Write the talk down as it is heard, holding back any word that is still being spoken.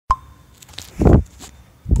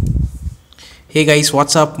Hey guys,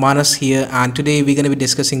 what's up? Manas here, and today we're going to be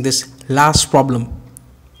discussing this last problem.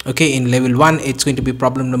 Okay, in level 1 it's going to be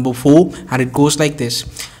problem number 4, and it goes like this.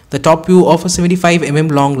 The top view of a 75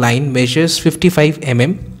 long line measures 55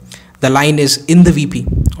 The line is in the VP.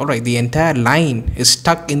 Alright, the entire line is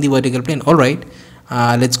stuck in the vertical plane. Alright,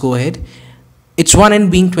 let's go ahead. Its one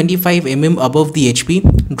end being 25 above the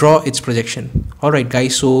HP. Draw its projection. Alright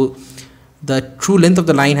guys, so the true length of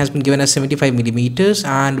the line has been given as 75 millimeters,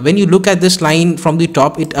 and when you look at this line from the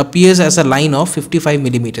top, it appears as a line of 55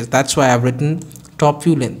 millimeters. That's why I've written top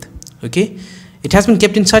view length. Okay, it has been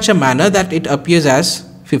kept in such a manner that it appears as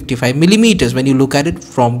 55 millimeters when you look at it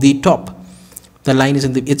from the top. The line is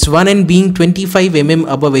in the its one end being 25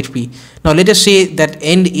 above HP. Now let us say that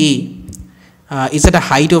end A is at a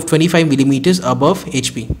height of 25 millimeters above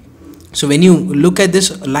HP. So when you look at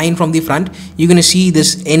this line from the front, you're going to see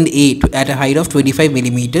this end A at a height of 25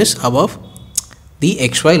 millimeters above the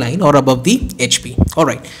XY line or above the HP.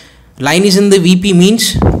 Alright, line is in the VP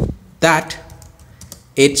means that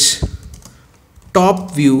its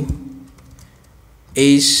top view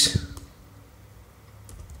is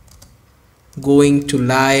going to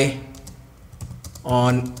lie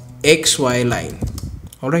on XY line.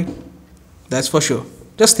 Alright, that's for sure.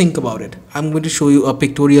 Just think about it. I'm going to show you a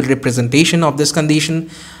pictorial representation of this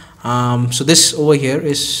condition. So this over here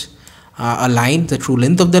is a line, the true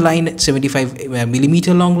length of the line, 75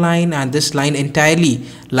 millimeter long line, and this line entirely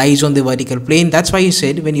lies on the vertical plane. That's why you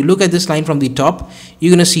said when you look at this line from the top,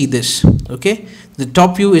 you're going to see this. Okay, the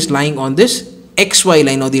top view is lying on this XY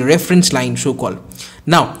line or the reference line, so called.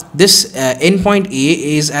 Now this endpoint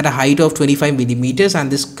A is at a height of 25 millimeters,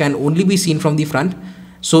 and this can only be seen from the front.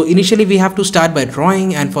 So initially we have to start by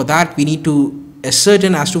drawing, and for that we need to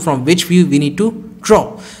ascertain as to from which view we need to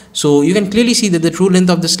draw. So you can clearly see that the true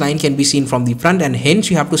length of this line can be seen from the front, and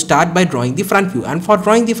hence you have to start by drawing the front view. And for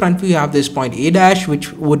drawing the front view, you have this point A dash,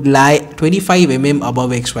 which would lie 25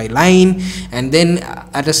 above XY line, and then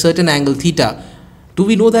at a certain angle theta. Do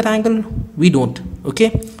we know that angle? We don't.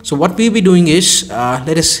 Okay, so what we'll be doing is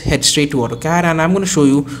let us head straight to AutoCAD, and I'm going to show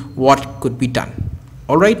you what could be done.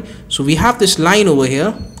 Alright, so we have this line over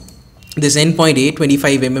here, this endpoint A,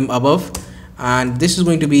 25 above, and this is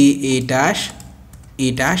going to be A dash,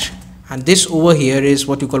 and this over here is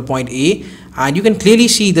what you call point A, and you can clearly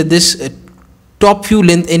see that this top view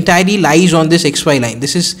length entirely lies on this XY line.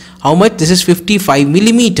 This is how much? This is 55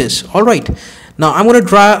 millimeters. Alright, now I'm going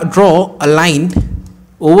to draw a line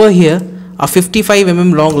over here, a 55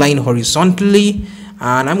 long line horizontally,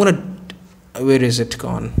 and I'm going to, where is it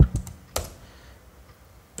gone?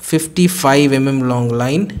 55 long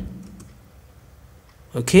line.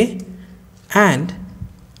 Okay, and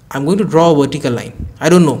I'm going to draw a vertical line. I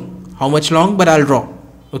don't know how much long, but I'll draw.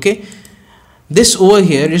 Okay, this over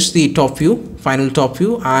here is the top view, final top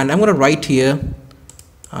view, and I'm going to write here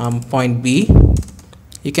point B.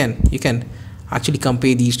 You can actually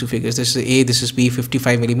compare these two figures. This is A, this is B,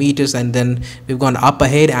 55 millimeters, and then we've gone up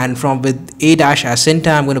ahead, and from with A dash as center,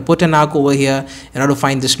 I'm going to put an arc over here in order to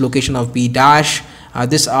find this location of B dash.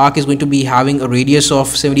 This arc is going to be having a radius of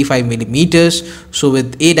 75 millimeters. So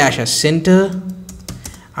with A dash as center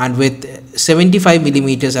and with 75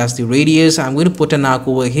 millimeters as the radius, I'm going to put an arc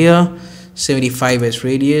over here, 75 as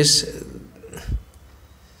radius.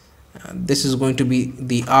 This is going to be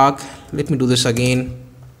the arc. Let me do this again.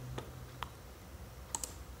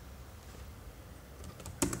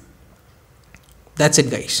 That's it,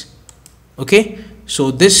 guys. Okay,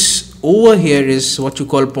 so this over here is what you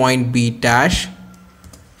call point B dash.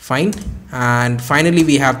 Fine, and finally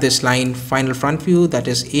we have this line, final front view, that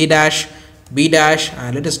is A dash, B dash,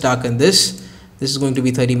 and let us darken this. This is going to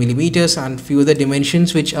be 30 millimeters, and few other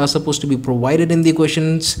dimensions which are supposed to be provided in the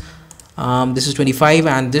questions. This is 25,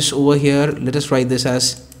 and this over here, let us write this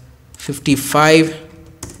as 55,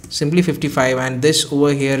 simply 55, and this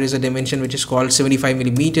over here is a dimension which is called 75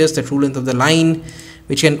 millimeters, the true length of the line,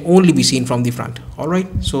 which can only be seen from the front. Alright,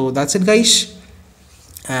 so that's it, guys,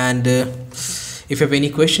 and if you have any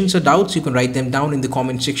questions or doubts, you can write them down in the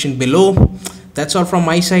comment section below. That's all from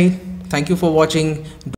my side. Thank you for watching.